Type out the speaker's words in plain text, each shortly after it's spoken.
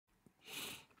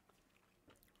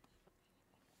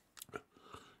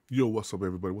Yo, what's up,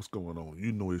 everybody? What's going on?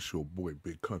 You know it's your boy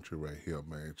Big Country right here,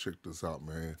 man. Check this out,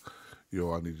 man.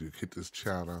 Yo, I need you to hit this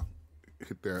channel,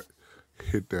 hit that,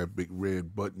 hit that big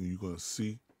red button you're gonna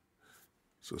see.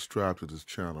 Subscribe to this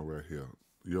channel right here.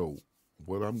 Yo,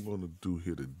 what I'm gonna do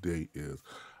here today is,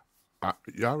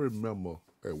 y'all remember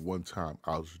at one time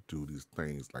I used to do these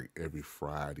things like every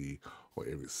Friday or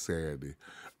every Saturday.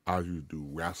 I used to do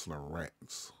wrestling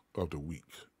rants of the week,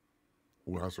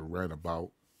 where I was to rant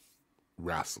about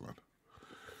wrestling,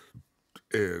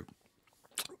 and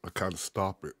I kind of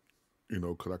stop it,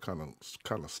 because I kind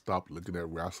of stopped looking at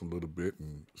wrestling a little bit,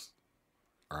 and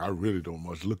I really don't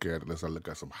much look at it unless I look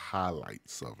at some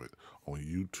highlights of it on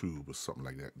YouTube or something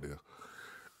like that. There,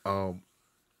 um,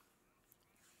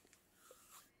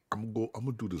 I'm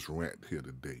gonna do this rant here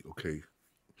today, okay?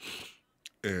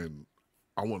 And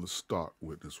I want to start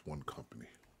with this one company,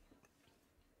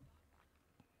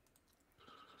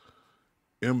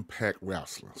 Impact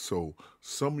Wrestling. So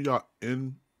some of y'all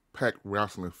Impact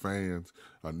Wrestling fans,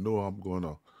 I know you're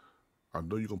gonna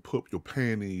put up your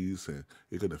panties and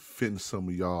you're gonna offend some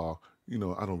of y'all.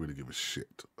 I don't really give a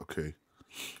shit, okay?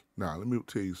 Now, let me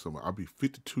tell you something. I'll be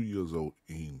 52 years old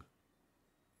in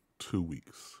 2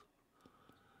 weeks.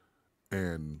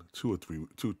 And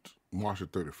March the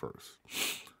 31st.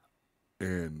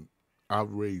 And I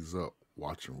raised up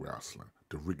watching wrestling.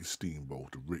 The Ricky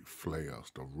Steamboat, the Ric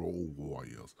Flairs, the Road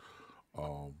Warriors,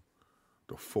 um,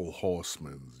 the Four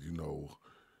Horsemen, you know,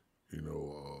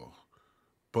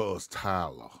 Buzz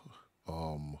Tyler,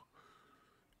 um,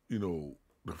 the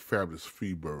Fabulous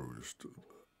Freebirds,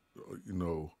 you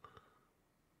know,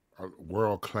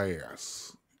 World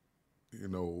Class, you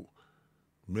know,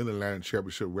 Mid-Atlantic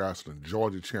Championship Wrestling,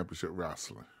 Georgia Championship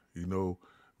Wrestling,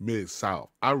 Mid-South.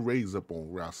 I raised up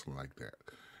on wrestling like that.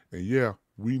 And yeah,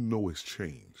 we know it's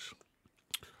changed.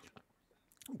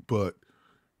 But,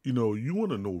 you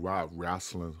want to know why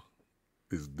wrestling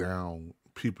is down.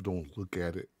 People don't look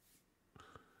at it.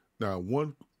 Now,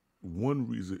 one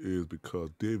reason is because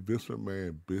Vince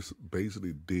McMahon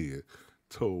basically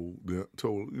told the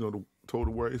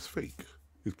world it's fake.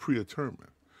 It's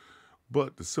predetermined.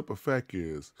 But the simple fact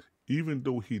is, even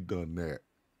though he done that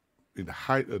in the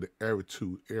height of the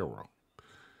Attitude Era,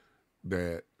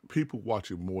 that people watch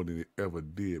it more than they ever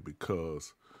did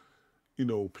because,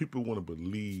 people want to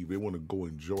believe, they want to go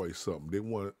enjoy something. They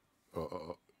want,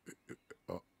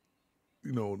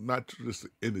 not just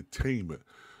entertainment,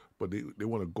 but they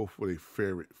want to go for their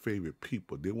favorite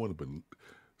people. They want to be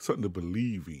something to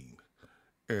believe in.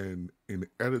 And in the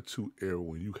Attitude Era,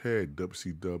 when you had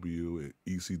WCW and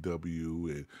ECW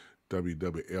and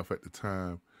WWF at the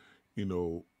time,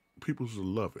 people used to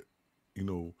love it.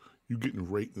 You getting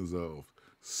ratings of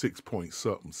 6 point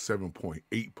something,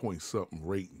 7.8 point something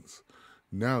ratings.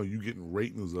 Now you getting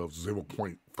ratings of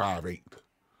 0.58,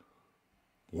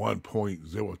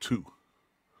 1.02.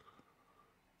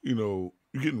 You're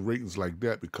getting ratings like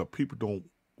that because people don't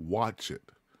watch it.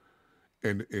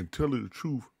 And tell you the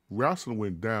truth, wrestling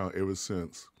went down ever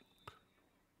since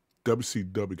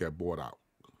WCW got bought out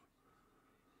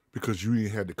because you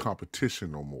ain't had the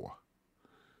competition no more.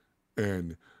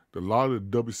 And a lot of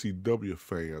the WCW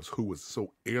fans who was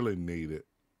so alienated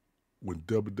when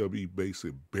WWE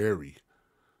basically buried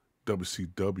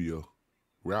WCW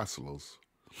wrestlers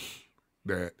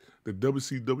that the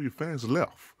WCW fans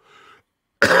left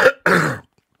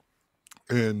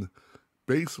and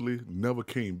basically never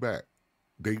came back.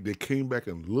 They came back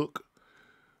and look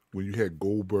when you had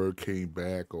Goldberg came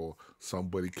back or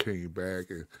somebody came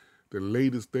back, and the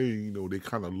latest thing, they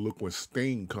kind of look when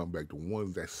Sting come back, the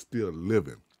ones that still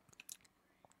living.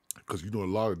 Because a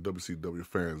lot of WCW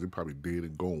fans, they probably dead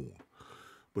and gone.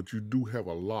 But you do have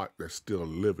a lot that's still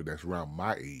living, that's around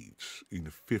my age, in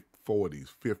the 40s,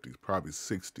 50s, probably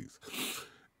 60s.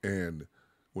 And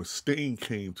when Sting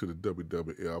came to the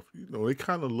WWF, they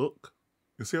kind of look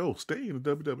and say, oh, Sting in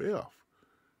the WWF.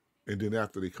 And then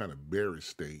after they kind of buried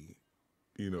Sting,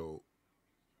 they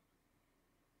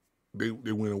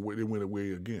went away. They went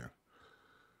away again.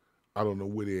 I don't know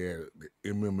where they at, the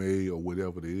MMA or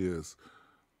whatever it is,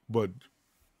 but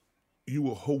you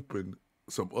were hoping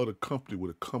some other company would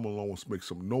have come along and make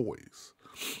some noise.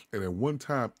 And at one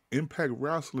time, Impact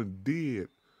Wrestling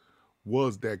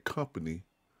was that company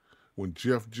when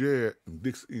Jeff Jarrett and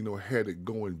Dixie, had it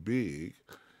going big,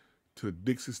 till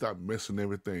Dixie stopped messing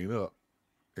everything up,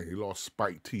 and he lost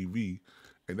Spike TV,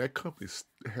 and that company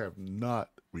have not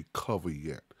recovered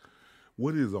yet.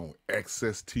 What is on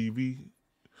Access TV?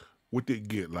 What they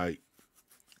get, like,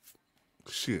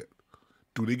 shit?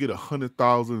 Do they get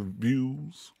 100,000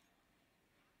 views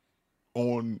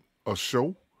on a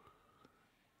show?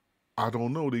 I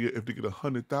don't know if they get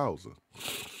 100,000.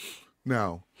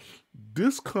 Now,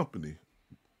 this company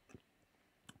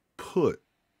put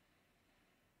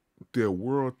their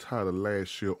world title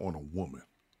last year on a woman.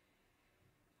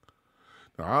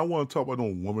 Now, I don't want to talk about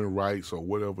no woman rights or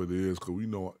whatever it is, because we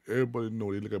know everybody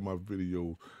know they look at my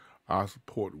videos. I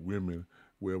support women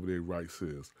wherever their rights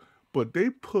is, but they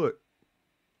put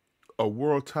a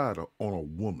world title on a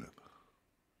woman,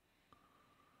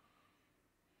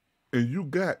 and you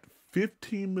got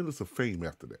 15 minutes of fame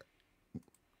after that.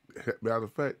 Matter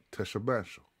of fact, Tesha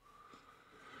Basham.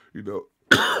 You know,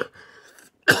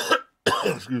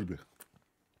 excuse me.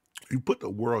 You put the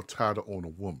world title on a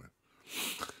woman.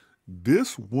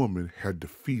 This woman had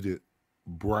defeated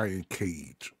Brian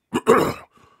Cage,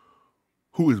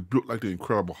 who is built like the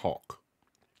Incredible Hulk.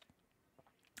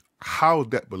 How is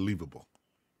that believable?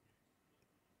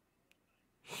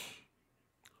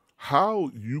 How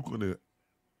you gonna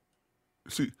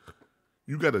see?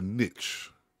 You got a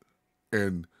niche,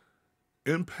 and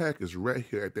Impact is right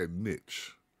here at that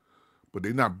niche, but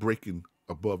they're not breaking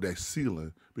above that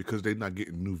ceiling because they're not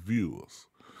getting new viewers.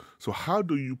 So how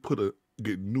do you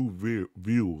get new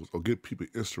viewers or get people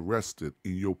interested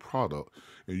in your product,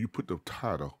 and you put the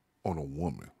title on a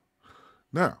woman?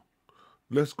 Now,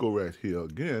 let's go right here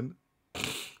again.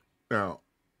 Now,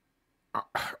 I'm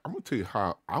gonna tell you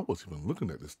how I was even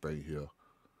looking at this thing here,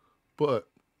 but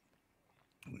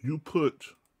you put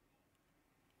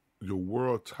your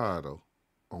world title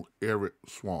on Eric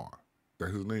Swan.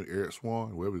 That's his name, Eric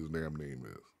Swan, whatever his damn name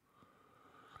is.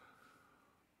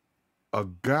 A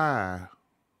guy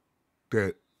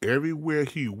that everywhere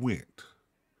he went,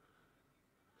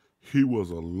 he was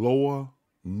a lower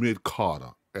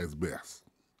mid-carder at best.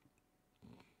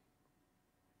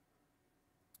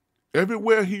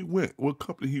 Everywhere he went, what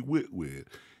company he went with,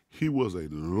 he was a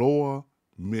lower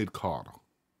mid-carder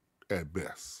at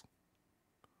best.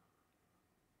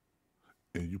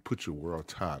 And you put your world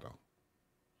title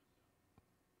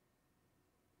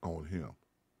on him.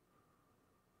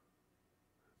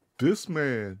 This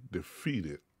man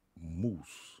defeated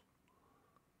Moose,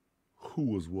 who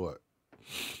was what?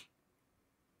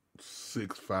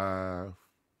 6'5",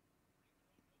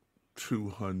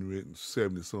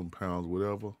 270 some pounds,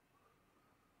 whatever,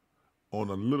 on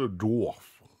a little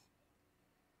dwarf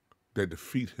that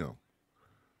defeat him.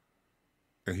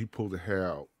 And he supposed to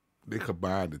have, they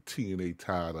combined the TNA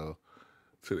title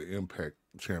to the Impact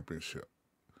Championship.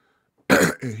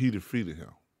 And he defeated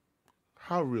him.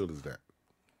 How real is that?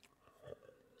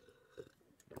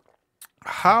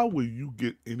 How will you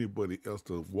get anybody else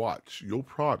to watch your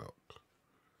product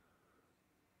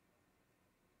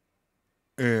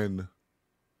and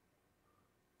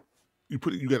you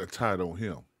got a title on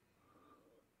him?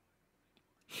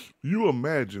 You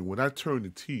imagine when I turn the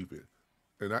TV,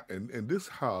 and this is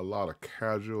how a lot of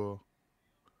casual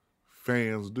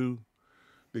fans do.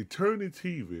 They turn the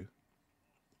TV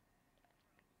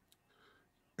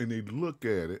and they look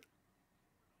at it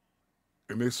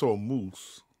and they saw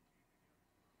Moose,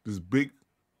 this big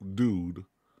dude,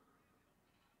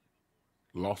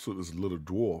 lost to this little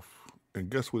dwarf, and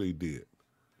guess what they did?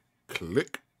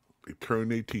 Click, they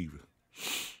turned their TV.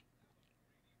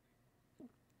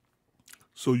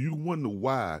 So you wonder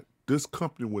why this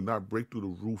company would not break through the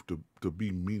roof to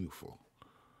be meaningful.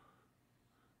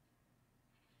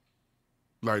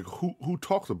 Like, who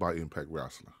talks about Impact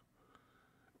Wrestling?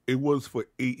 It was for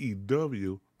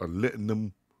AEW or letting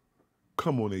them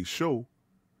come on a show.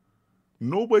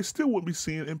 Nobody still wouldn't be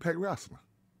seeing Impact Wrestling.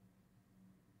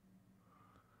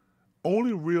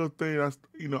 Only real thing, I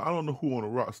don't know who on the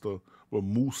roster, but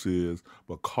Moose is,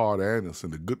 but Carl Anderson,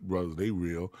 the Good Brothers, they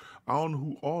real. I don't know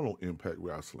who all on Impact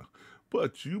Wrestling.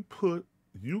 But you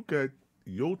got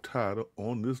your title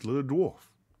on this little dwarf,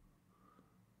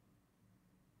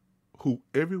 who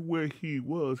everywhere he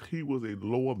was a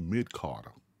lower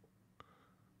mid-carder.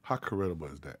 How credible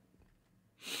is that?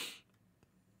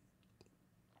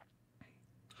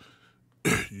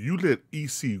 You let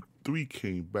EC3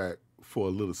 came back for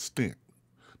a little stint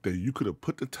that you could have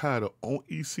put the title on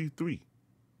EC3.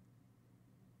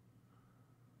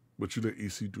 But you let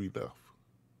EC3 left.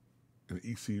 And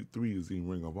EC3 is in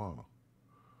Ring of Honor.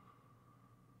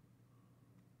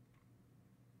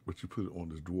 But you put it on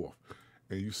this dwarf.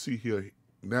 And you see here,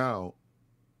 now,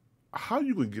 how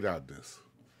you going to get out of this?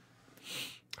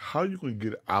 How you going to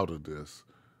get out of this?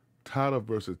 Tyler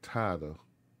versus Tyler.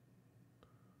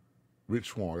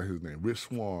 Rich Swann, that's his name. Rich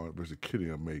Swann versus Kenny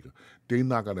Omega. They're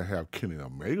not going to have Kenny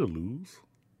Omega lose.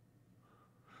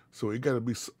 So it got to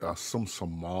be some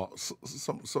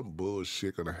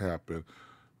bullshit going to happen,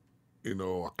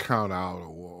 a count out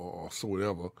or so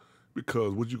whatever.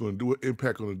 Because what you going to do, what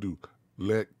Impact going to do?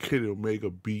 Let Kenny Omega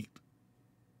beat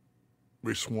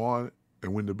Rich Swann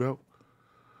and win the belt.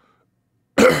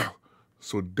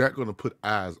 So that gonna put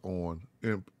eyes on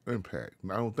Impact.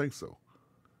 And I don't think so.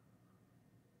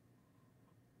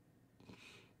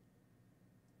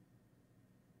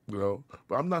 You know,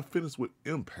 but I'm not finished with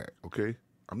Impact. Okay,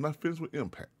 I'm not finished with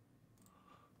Impact.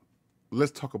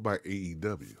 Let's talk about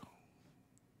AEW.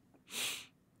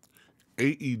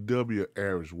 AEW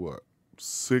average what?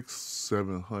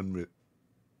 700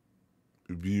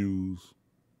 views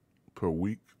per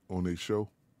week on their show.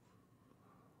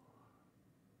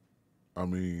 I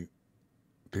mean,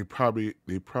 they probably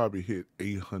hit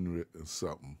 800 and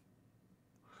something.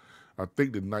 I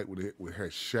think the night when we had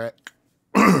Shaq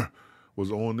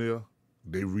was on there,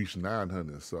 they reached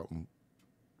 900 and something.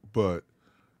 But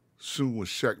soon when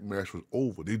Shaq match was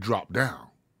over, they dropped down.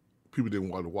 People didn't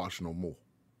want to watch no more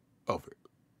of it.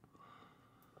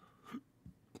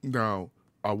 Now,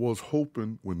 I was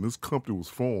hoping when this company was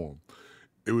formed,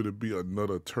 it would be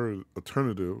another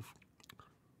alternative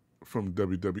from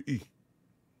WWE.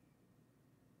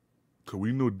 Because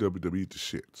we know WWE the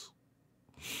shits.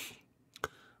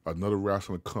 Another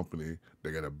wrestling company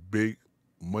that got a big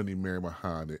money man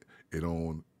behind it. It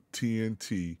on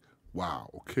TNT.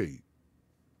 Wow, okay.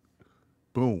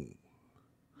 Boom.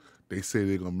 They say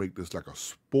they're going to make this like a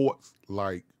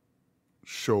sports-like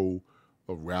show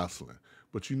of wrestling.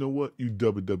 But you know what? You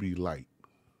WWE light.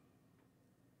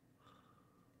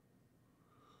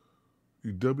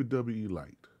 You WWE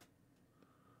light.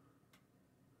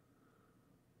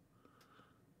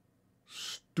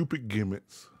 Stupid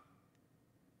gimmicks.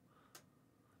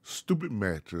 Stupid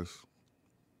matches.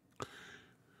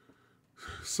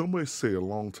 Somebody said a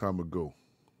long time ago,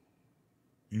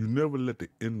 you never let the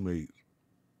inmates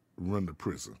run the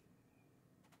prison.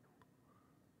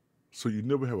 So you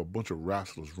never have a bunch of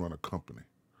wrestlers run a company.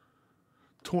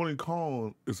 Tony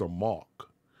Khan is a mark.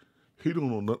 He don't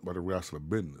know nothing about the wrestling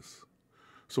business.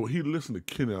 So he listened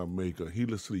to Kenny Omega. He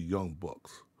listened to the Young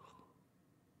Bucks,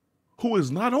 who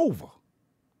is not over.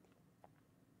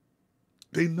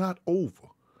 They not over.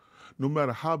 No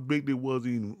matter how big they was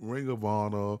in Ring of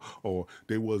Honor or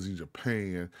they was in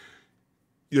Japan,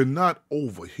 you're not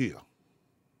over here.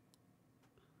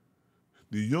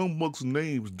 The Young Bucks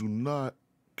names do not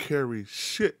carry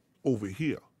shit over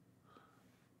here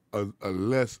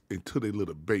unless until they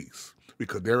little base.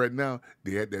 Because they're right now,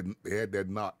 they had that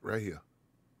knot right here.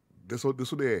 That's what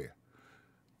they had.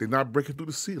 They're not breaking through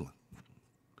the ceiling.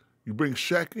 You bring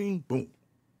Shaq in, boom.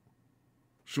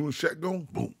 Shooting Shaq gone,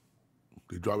 boom.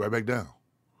 They drop right back down.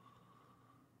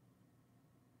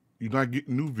 You're not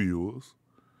getting new viewers.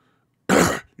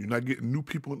 You're not getting new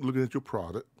people looking at your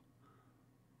product.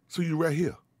 So you're right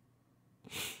here.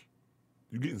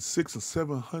 You're getting 600 and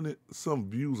 700 some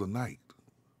views a night,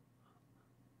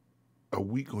 a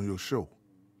week on your show.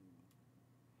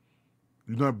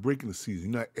 You're not breaking the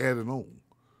season. You're not adding on.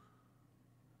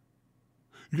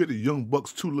 You get the Young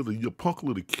Bucks, your punk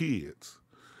little kids.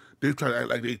 They try to act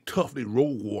like they tough, they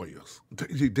road warriors.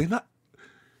 They're not.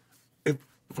 If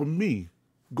for me,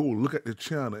 go look at the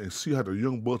channel and see how the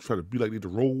Young Bucks try to be like they the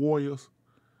road warriors.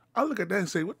 I look at that and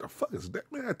say, what the fuck is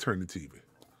that? Man, I turn the TV.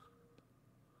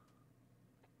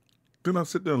 Then I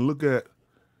sit there and look at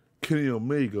Kenny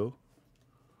Omega,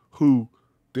 who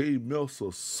Dave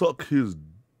Meltzer suck his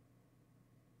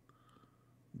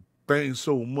thing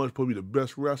so much, probably the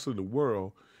best wrestler in the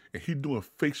world, and he doing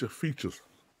facial features.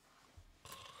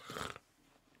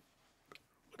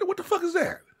 What the fuck is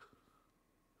that?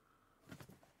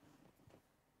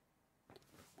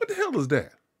 What the hell is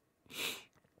that?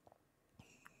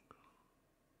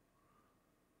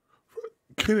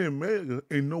 Kenny Omega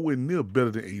ain't nowhere near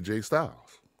better than AJ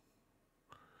Styles.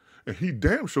 And he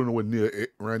damn sure nowhere near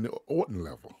Randy Orton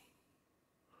level.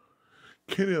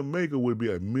 Kenny Omega would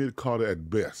be a mid-carder at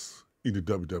best in the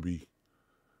WWE.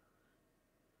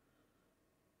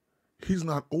 He's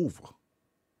not over.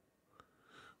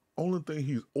 Only thing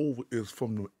he's over is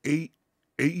from the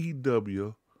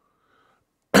AEW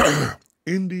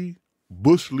indie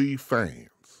Bush League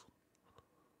fans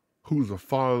who's a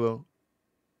follower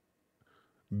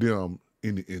them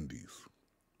in the indies.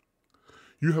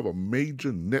 You have a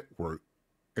major network,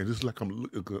 and it's like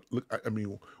I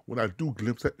mean, when I do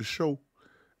glimpse at the show,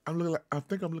 I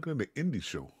think I'm looking at the indie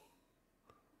show.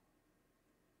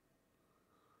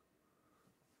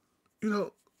 You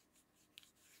know,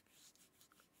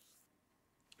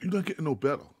 you're not getting no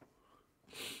better.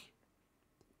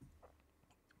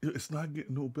 It's not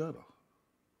getting no better.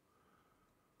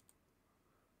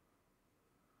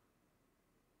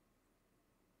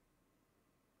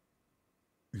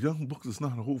 Young Bucks is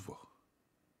not over.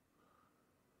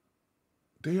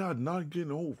 They are not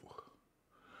getting over.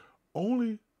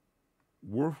 Only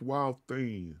worthwhile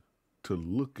thing to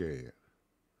look at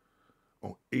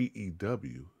on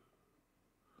AEW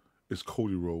is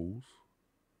Cody Rhodes.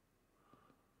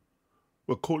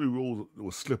 Well, Cody Rhodes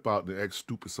will slip out and act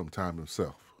stupid sometime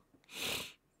himself.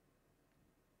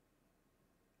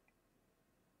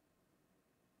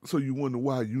 So you wonder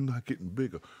why you're not getting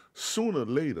bigger. Sooner or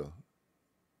later,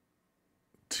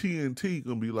 TNT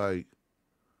gonna be like,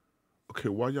 okay,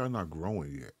 why y'all not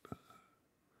growing yet?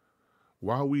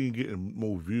 Why we ain't getting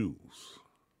more views?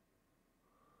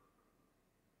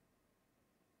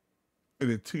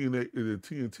 And then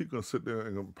TNT gonna sit there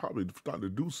and probably start to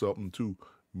do something to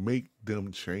make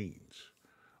them change.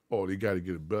 Oh, they got to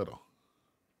get it better.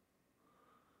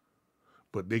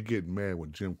 But they get mad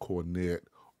when Jim Cornette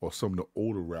or some of the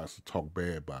older wrestlers talk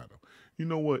bad about them. You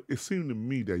know what? It seemed to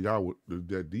me that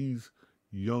that these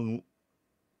young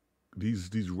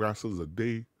these wrestlers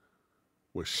they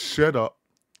would shut up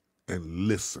and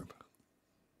listen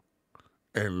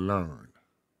and learn.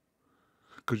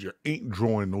 Cause you ain't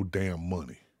drawing no damn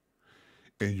money.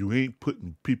 And you ain't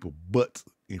putting people butts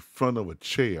in front of a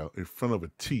chair, in front of a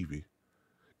TV,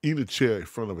 in a chair in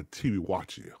front of a TV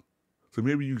watching you. So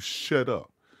maybe you shut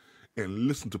up and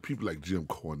listen to people like Jim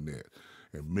Cornette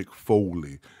and Mick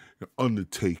Foley and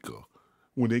Undertaker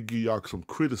when they give y'all some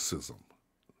criticism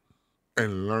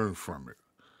and learn from it.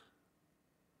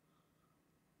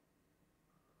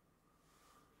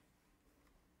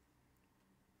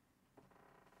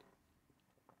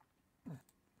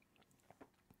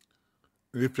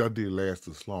 And if y'all did last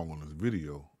this long on this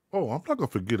video, I'm not gonna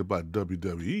forget about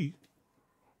WWE.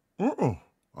 I'm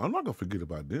not gonna forget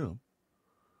about them.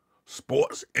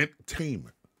 Sports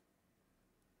entertainment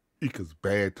equals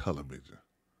bad television.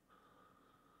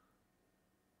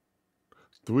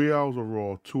 3 hours of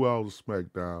Raw, 2 hours of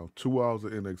SmackDown, 2 hours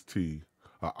of NXT,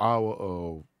 an hour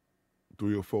of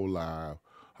 304 Live,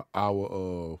 an hour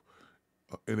of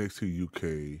NXT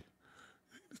UK.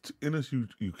 NXT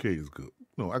UK is good.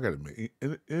 No, I gotta admit,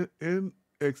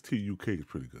 NXT UK is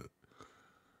pretty good.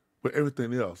 But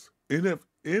everything else,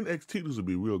 NXT used to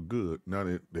be real good. Now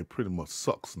they pretty much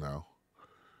sucks now.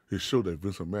 It showed that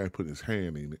Vince McMahon put his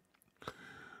hand in it.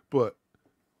 But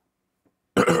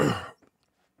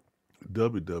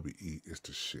WWE is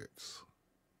the shits.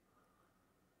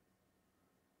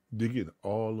 They get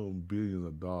all them billions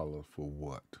of dollars for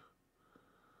what?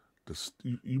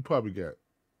 You probably got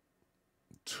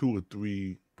 2 or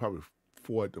 3, probably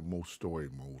 4 at the most story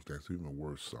modes. That's even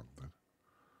worth something.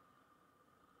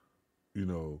 You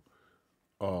know,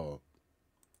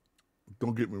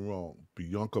 don't get me wrong.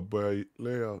 Bianca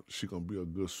Belair, she gonna be a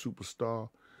good superstar,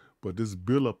 but this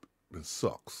build up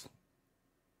sucks.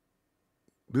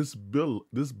 This build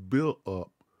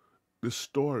up, this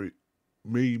story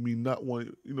made me not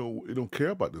want. It don't care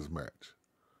about this match.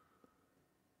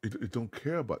 It don't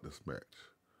care about this match.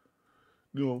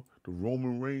 The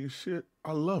Roman Reigns shit,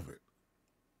 I love it.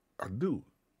 I do.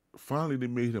 Finally, they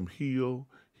made him heel.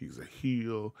 He's a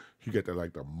heel. He got that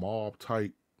like the mob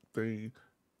type thing.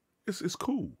 It's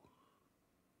cool.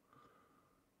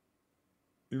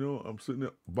 I'm sitting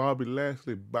there. Bobby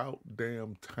Lashley, about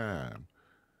damn time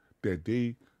that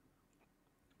they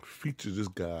feature this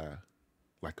guy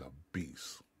like a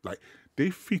beast. Like they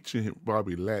feature him,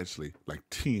 Bobby Lashley, like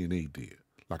TNA did,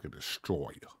 like a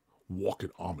destroyer,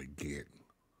 walking Armageddon.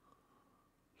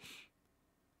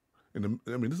 And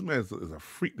this man is a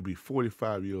freak to be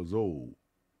 45 years old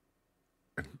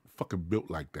and fucking built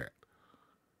like that.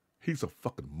 He's a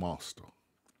fucking monster.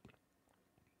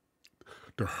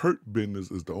 The Hurt Business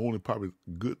is the only probably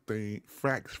good thing,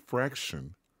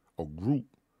 fraction or group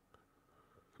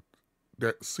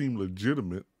that seem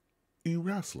legitimate in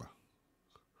wrestling.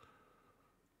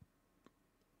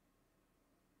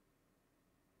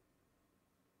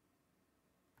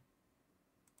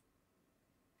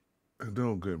 And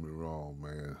don't get me wrong,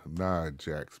 man. Nia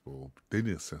Jax, bro, they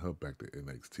didn't send her back to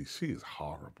NXT. She is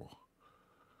horrible.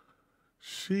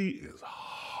 She is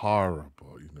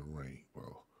horrible in the ring,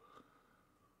 bro.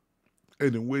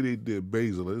 And the way they did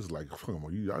Baszler, it's like, come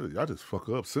on, y'all just fuck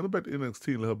her up. Send her back to NXT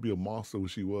and let her be a monster when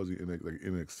she was in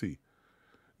NXT.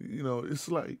 It's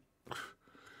like,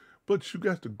 but you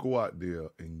got to go out there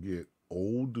and get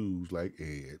old dudes like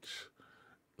Edge,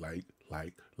 like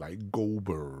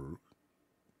Goldberg,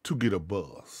 to get a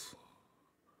buzz.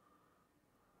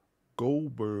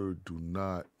 Goldberg do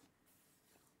not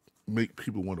make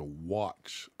people want to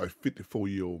watch a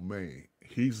 54-year-old man.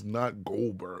 He's not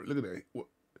Goldberg. Look at that. What?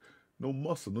 No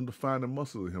muscle, no defining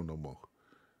muscle in him no more.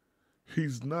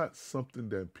 He's not something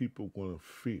that people want to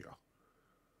fear.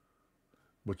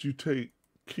 But you take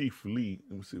Keith Lee,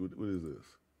 let me see, what is this?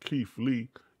 Keith Lee,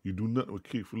 You do nothing with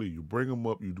Keith Lee. You bring him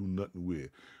up, you do nothing with,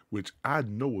 which I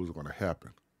know is going to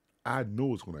happen. I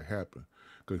know it's going to happen.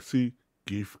 Because, see,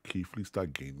 Keith Lee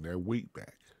started gaining that weight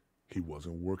back. He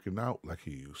wasn't working out like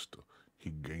he used to.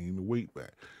 He gained the weight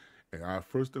back. And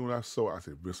first thing when I saw it, I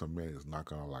said, Vince McMahon is not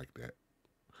going to like that.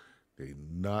 They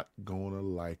not going to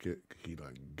like it. He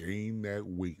done gained that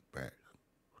weight back.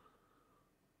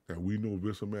 And we know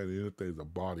Vince McMahon anything is a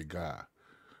body guy.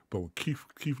 But when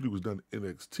Keith Lee was done in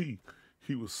NXT,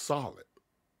 he was solid.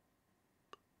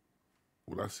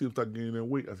 When I see him start gaining that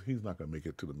weight, I said, he's not going to make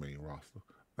it to the main roster.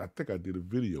 And I think I did a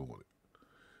video on it.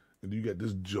 And you got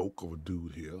this joke of a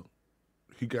dude here.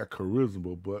 He got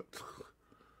charisma, but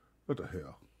what the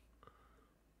hell?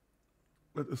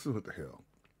 This is what the hell.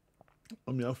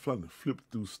 I mean, I'm trying to flip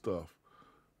through stuff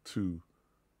to.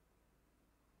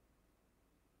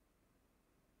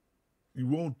 You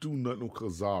won't do nothing with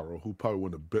Cesaro, who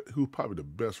probably the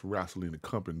best wrestler in the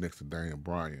company next to Daniel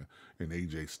Bryan and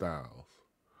AJ Styles.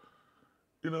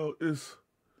 You know, this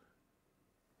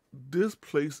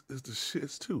place is the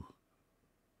shits too.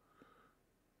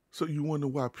 So you wonder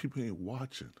why people ain't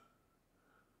watching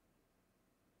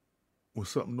when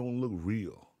something don't look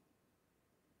real.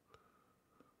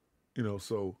 You know,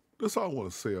 so that's all I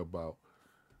want to say about.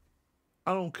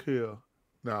 I don't care.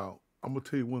 Now, I'm gonna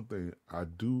tell you one thing. I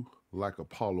do like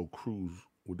Apollo Crews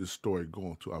with this story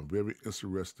going to. I'm very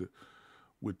interested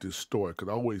with this story because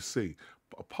I always say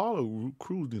Apollo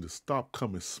Crews need to stop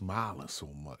coming smiling so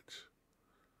much.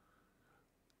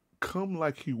 Come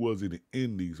like he was in the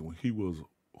Indies when he was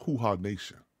Hoo Ha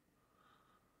Nation.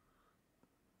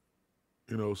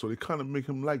 You know, so they kind of make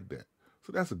him like that.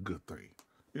 So that's a good thing.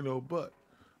 You know, but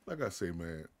like I say,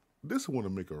 man, this I want to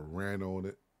make a rant on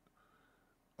it.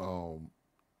 Y'all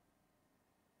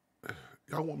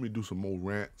want me to do some more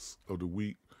rants of the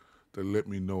week to let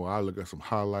me know. I look at some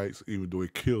highlights, even though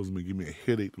it kills me, give me a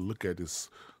headache to look at this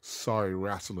sorry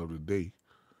wrestling of the day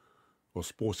or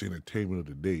sports entertainment of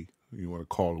the day. You want to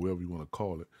call it, whatever you want to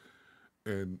call it.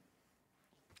 And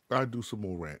I do some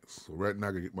more rants. So right now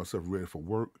I gotta get myself ready for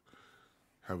work.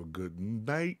 Have a good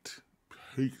night.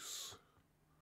 Peace.